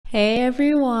Hey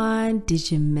everyone,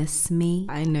 did you miss me?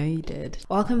 I know you did.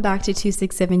 Welcome back to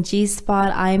 267 G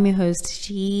Spot. I am your host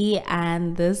G,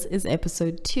 and this is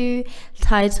episode 2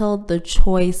 titled The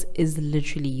Choice is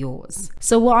Literally Yours.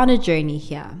 So we're on a journey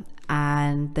here,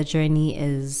 and the journey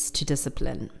is to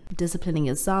disciplining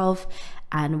yourself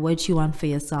and what you want for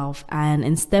yourself. And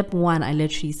in step 1, I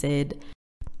literally said,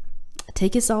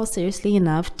 take yourself seriously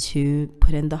enough to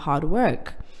put in the hard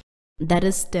work. That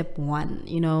is step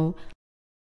 1,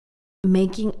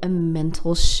 making a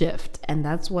mental shift. And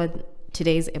that's what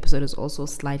today's episode is also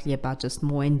slightly about, just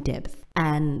more in depth.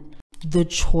 And the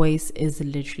choice is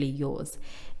literally yours.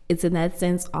 It's in that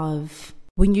sense of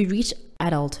when you reach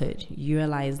adulthood, you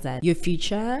realize that your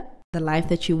future, the life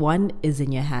that you want, is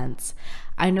in your hands.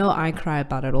 I know I cry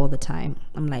about it all the time.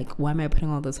 I'm like, why am I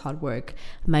putting all this hard work?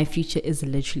 My future is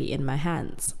literally in my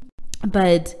hands.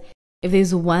 But if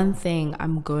there's one thing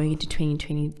I'm going into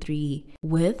 2023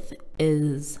 with,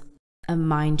 is a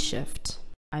mind shift.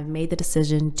 I've made the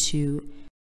decision to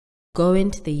go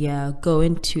into the year, go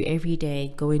into every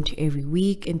day, go into every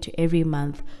week, into every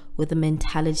month with the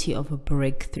mentality of a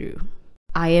breakthrough.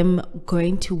 I am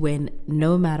going to win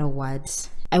no matter what.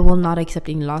 I will not accept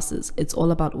any losses. It's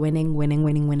all about winning.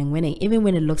 Even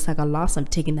when it looks like a loss, I'm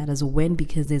taking that as a win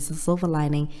because there's a silver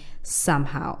lining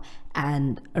somehow.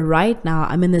 And right now,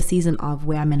 I'm in the season of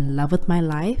where I'm in love with my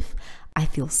life. I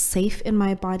feel safe in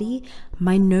my body.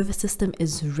 My nervous system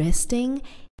is resting.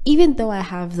 Even though I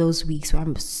have those weeks where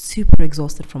I'm super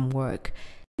exhausted from work,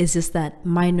 it's just that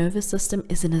my nervous system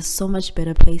is in a so much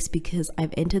better place because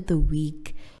I've entered the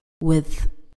week with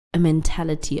a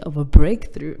mentality of a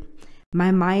breakthrough.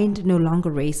 My mind no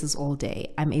longer races all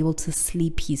day. I'm able to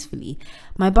sleep peacefully.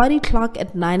 My body clock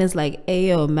at 9 is like, hey,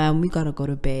 yo, man, we gotta go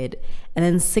to bed. And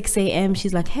then 6 a.m.,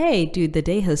 she's like, hey, dude, the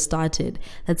day has started.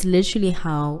 That's literally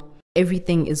how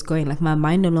everything is going. Like, my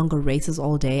mind no longer races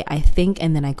all day. I think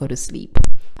and then I go to sleep.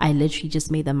 I literally just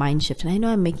made the mind shift. And I know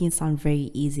I'm making it sound very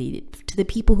easy. To the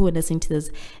people who are listening to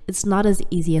this, it's not as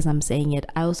easy as I'm saying it.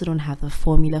 I also don't have the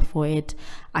formula for it.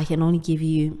 I can only give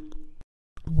you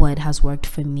what has worked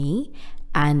for me,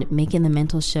 and making the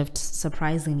mental shift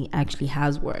surprisingly actually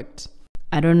has worked.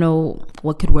 I don't know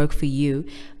what could work for you,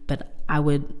 but I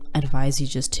would advise you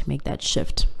just to make that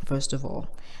shift first of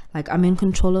all. Like, I'm in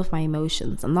control of my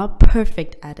emotions. I'm not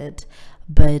perfect at it,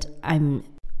 but I'm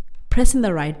pressing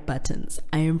the right buttons.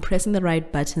 I am pressing the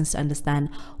right buttons to understand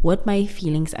what my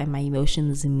feelings and my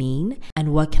emotions mean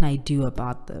and what can I do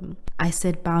about them. I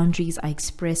set boundaries, I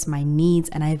express my needs,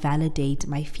 and I validate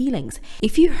my feelings.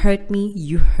 If you hurt me,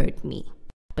 you hurt me.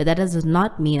 But that does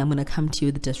not mean I'm going to come to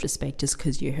you with disrespect just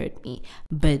because you hurt me.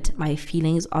 But my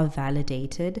feelings are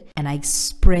validated and I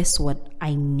express what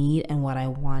I need and what I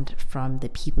want from the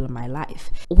people in my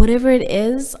life. Whatever it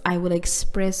is, I will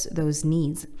express those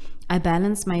needs. I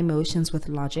balance my emotions with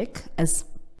logic as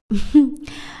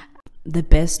the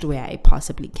best way I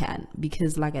possibly can.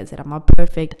 Because like I said, I'm not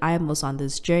perfect. I am also on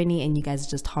this journey and you guys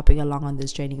are just hopping along on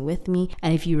this journey with me.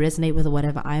 And if you resonate with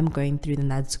whatever I'm going through, then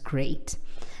that's great.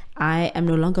 I am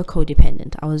no longer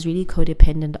codependent. I was really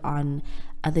codependent on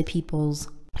other people's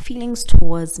feelings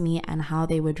towards me and how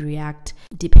they would react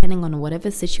depending on whatever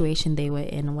situation they were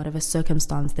in, whatever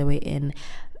circumstance they were in.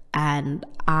 And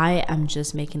I am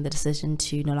just making the decision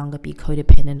to no longer be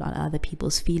codependent on other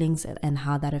people's feelings and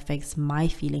how that affects my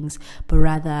feelings, but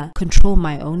rather control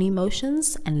my own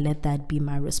emotions and let that be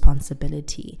my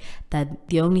responsibility. That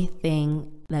the only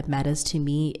thing that matters to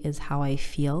me is how I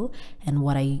feel and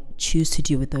what I choose to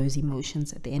do with those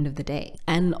emotions at the end of the day.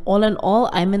 And all in all,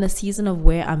 I'm in a season of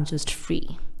where I'm just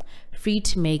free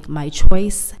to make my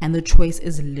choice, and the choice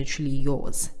is literally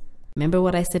yours. Remember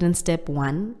what I said in step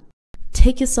 1?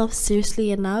 Take yourself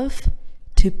seriously enough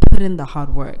to put in the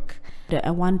hard work.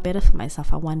 I want better for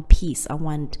myself. I want peace. I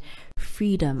want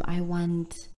freedom. I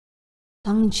want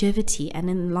longevity. And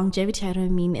in longevity, I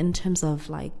don't mean in terms of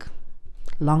like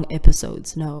long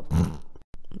episodes. No.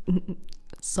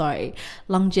 Sorry.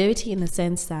 Longevity in the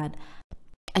sense that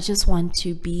I just want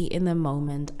to be in the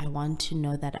moment. I want to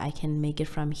know that I can make it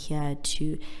from here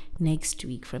to next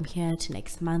week, from here to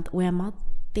next month, where I'm not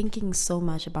thinking so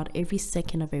much about every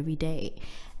second of every day.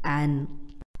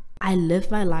 And I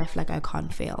live my life like I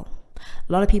can't fail.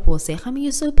 A lot of people will say, Hami,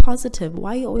 you're so positive.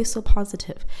 Why are you always so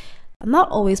positive? I'm not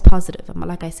always positive.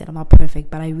 Like I said, I'm not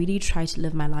perfect, but I really try to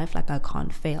live my life like I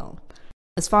can't fail.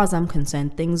 As far as I'm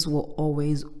concerned, things will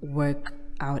always work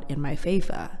out in my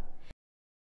favor.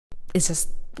 It's just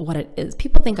what it is.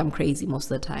 People think I'm crazy most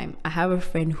of the time. I have a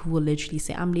friend who will literally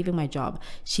say, I'm leaving my job.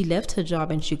 She left her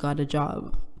job and she got a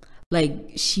job.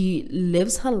 Like, she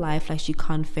lives her life like she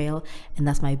can't fail, and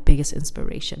that's my biggest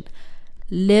inspiration.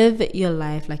 Live your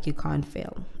life like you can't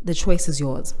fail. The choice is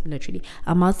yours, literally.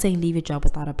 I'm not saying leave your job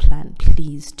without a plan.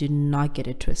 Please do not get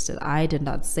it twisted. I did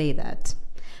not say that.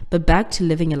 But back to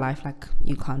living your life like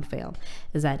you can't fail,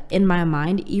 is that in my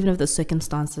mind, even if the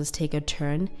circumstances take a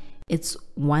turn, it's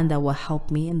one that will help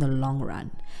me in the long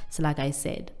run. So like I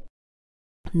said,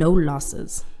 no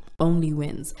losses, only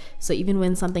wins. So even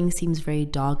when something seems very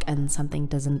dark and something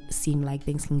doesn't seem like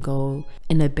things can go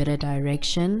in a better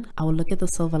direction, I will look at the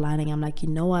silver lining. I'm like, you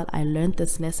know what? I learned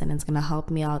this lesson. It's going to help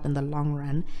me out in the long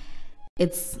run.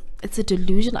 It's a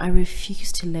delusion I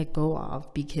refuse to let go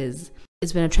of, because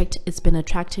it's been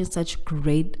attracting such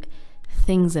great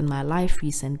things in my life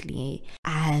recently.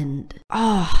 And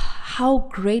how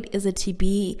great is it to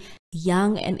be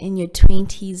young and in your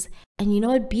 20s? And you know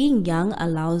what? Being young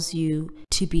allows you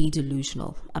to be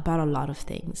delusional about a lot of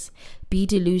things. Be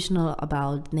delusional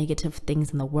about negative things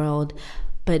in the world.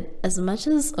 But as much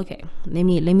as, okay, let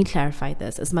me clarify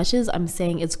this. As much as I'm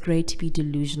saying it's great to be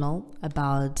delusional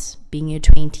about being in your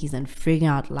 20s and figuring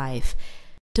out life,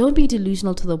 don't be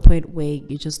delusional to the point where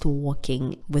you're just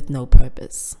walking with no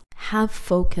purpose. Have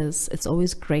focus. It's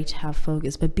always great to have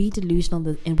focus, but be delusional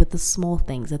with the small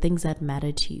things, the things that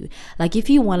matter to you. Like if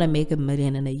you want to make $1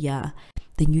 million in a year,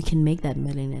 then you can make that $1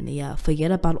 million in a year.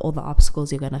 Forget about all the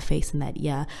obstacles you're going to face in that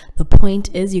year. The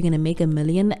point is you're going to make $1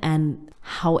 million, and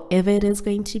however it is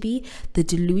going to be, the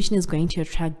delusion is going to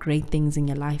attract great things in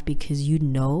your life, because you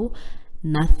know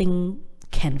nothing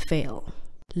can fail.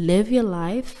 Live your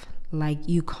life like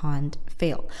you can't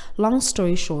fail. Long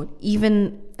story short,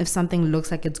 even if something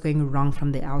looks like it's going wrong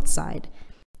from the outside,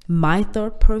 my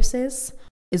thought process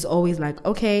is always like,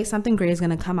 okay, something great is going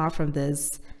to come out from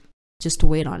this. Just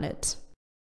wait on it.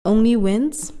 Only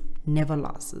wins, never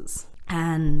losses.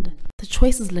 And the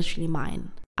choice is literally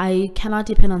mine. I cannot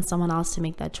depend on someone else to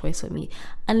make that choice for me,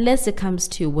 unless it comes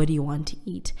to what do you want to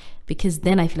eat, because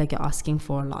then I feel like you're asking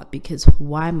for a lot. Because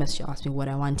why must you ask me what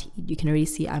I want to eat? You can already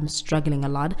see I'm struggling a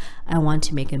lot. I want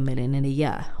to make $1 million in a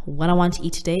year. What I want to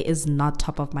eat today is not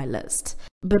top of my list.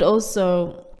 But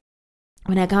also,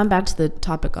 when I come back to the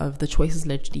topic of the choice is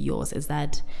literally yours, is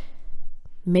that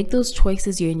make those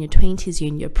choices. You're in your 20s, you're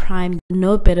in your prime.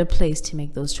 No better place to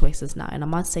make those choices now. And I'm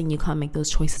not saying you can't make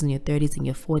those choices in your 30s and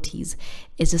your 40s.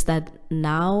 It's just that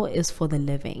now is for the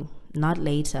living, not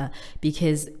later.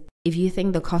 Because if you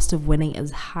think the cost of winning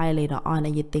is high later on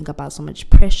and you think about so much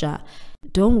pressure,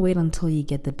 don't wait until you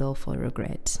get the bill for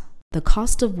regret. The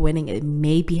cost of winning, it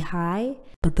may be high,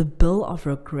 but the bill of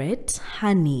regret,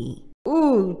 honey,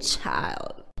 ooh,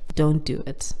 child, don't do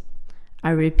it.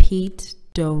 I repeat,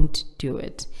 don't do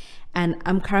it. And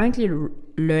I'm currently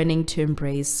learning to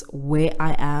embrace where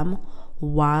I am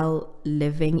while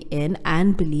living in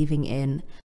and believing in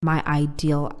my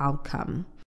ideal outcome,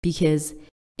 because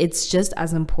it's just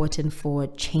as important for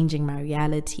changing my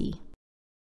reality.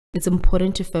 It's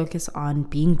important to focus on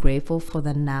being grateful for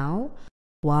the now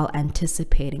while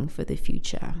anticipating for the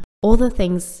future. All the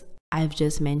things I've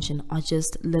just mentioned are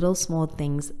just little small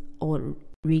things, or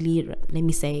really, let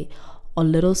me say, or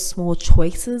little small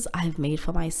choices I've made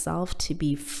for myself to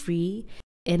be free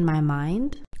in my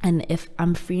mind. And if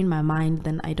I'm free in my mind,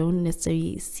 then I don't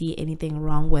necessarily see anything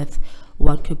wrong with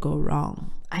what could go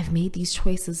wrong. I've made these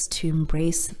choices to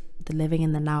embrace the living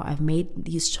in the now. I've made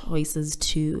these choices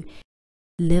to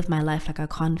live my life like I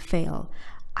can't fail.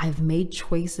 I've made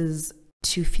choices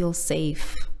to feel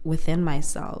safe within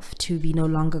myself, to be no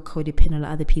longer codependent on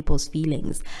other people's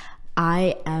feelings.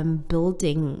 I am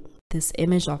building this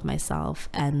image of myself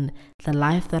and the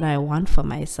life that I want for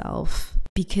myself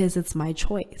because it's my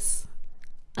choice.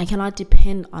 I cannot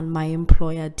depend on my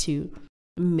employer to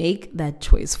make that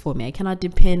choice for me. I cannot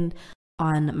depend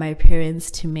on my parents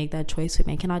to make that choice for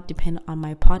me. I cannot depend on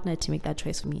my partner to make that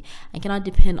choice for me. I cannot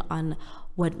depend on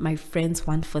what my friends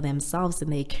want for themselves in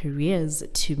their careers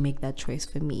to make that choice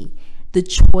for me. The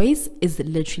choice is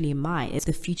literally mine.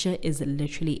 The future is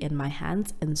literally in my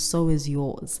hands, and so is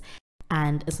yours.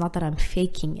 And it's not that I'm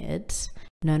faking it.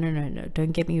 No.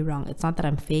 Don't get me wrong. It's not that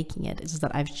I'm faking it. It's just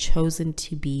that I've chosen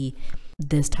to be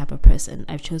this type of person.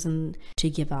 I've chosen to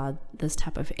give out this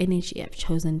type of energy. I've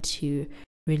chosen to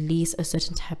release a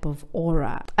certain type of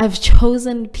aura. I've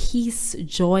chosen peace,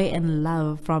 joy, and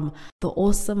love from the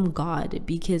awesome God,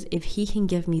 because if He can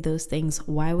give me those things,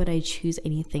 why would I choose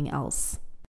anything else?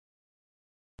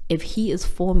 If He is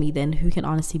for me, then who can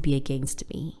honestly be against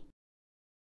me?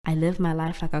 I live my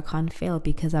life like I can't fail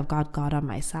because I've got God on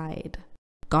my side.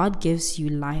 God gives you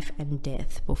life and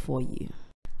death before you.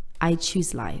 I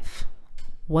choose life.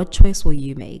 What choice will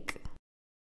you make?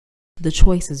 The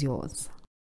choice is yours.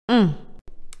 I'm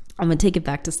going to take it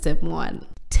back to step 1.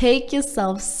 Take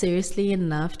yourself seriously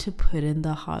enough to put in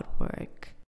the hard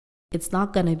work. It's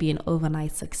not going to be an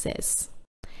overnight success.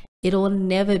 It will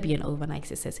never be an overnight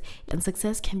success. And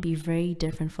success can be very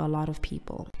different for a lot of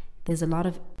people. There's a lot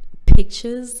of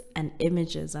pictures and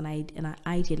images and an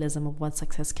idealism of what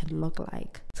success can look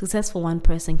like. Success for one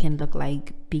person can look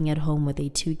like being at home with their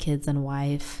 2 kids and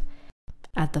wife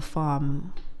at the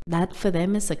farm. That for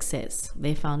them is success.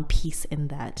 They found peace in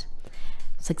that.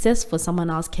 Success for someone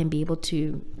else can be able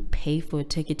to pay for a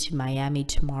ticket to Miami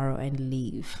tomorrow and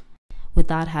leave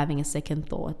without having a second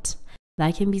thought.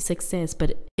 That can be success,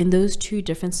 but in those 2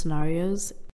 different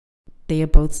scenarios, they are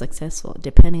both successful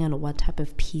depending on what type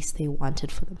of peace they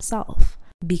wanted for themselves,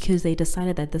 because they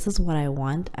decided that this is what I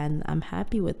want and I'm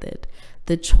happy with it.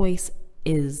 The choice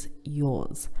is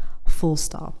yours, full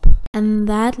stop. And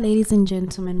that, ladies and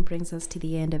gentlemen, brings us to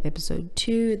the end of episode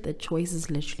 2. The choice is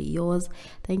literally yours.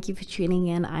 Thank you for tuning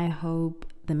in. I hope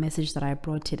the message that I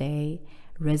brought today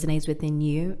resonates within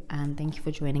you, and thank you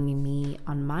for joining me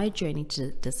on my journey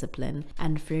to discipline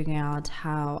and figuring out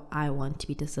how I want to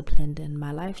be disciplined in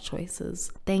my life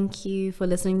choices. Thank you for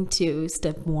listening to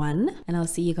step 1, and I'll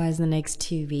see you guys in the next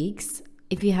 2 weeks.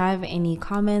 If you have any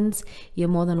comments, you're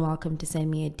more than welcome to send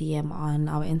me a DM on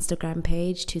our Instagram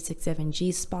page,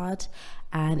 267gspot.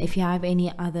 And if you have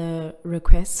any other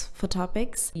requests for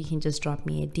topics, you can just drop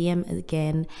me a DM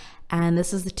again. And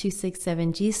this is the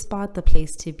 267G Spot, the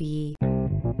place to be.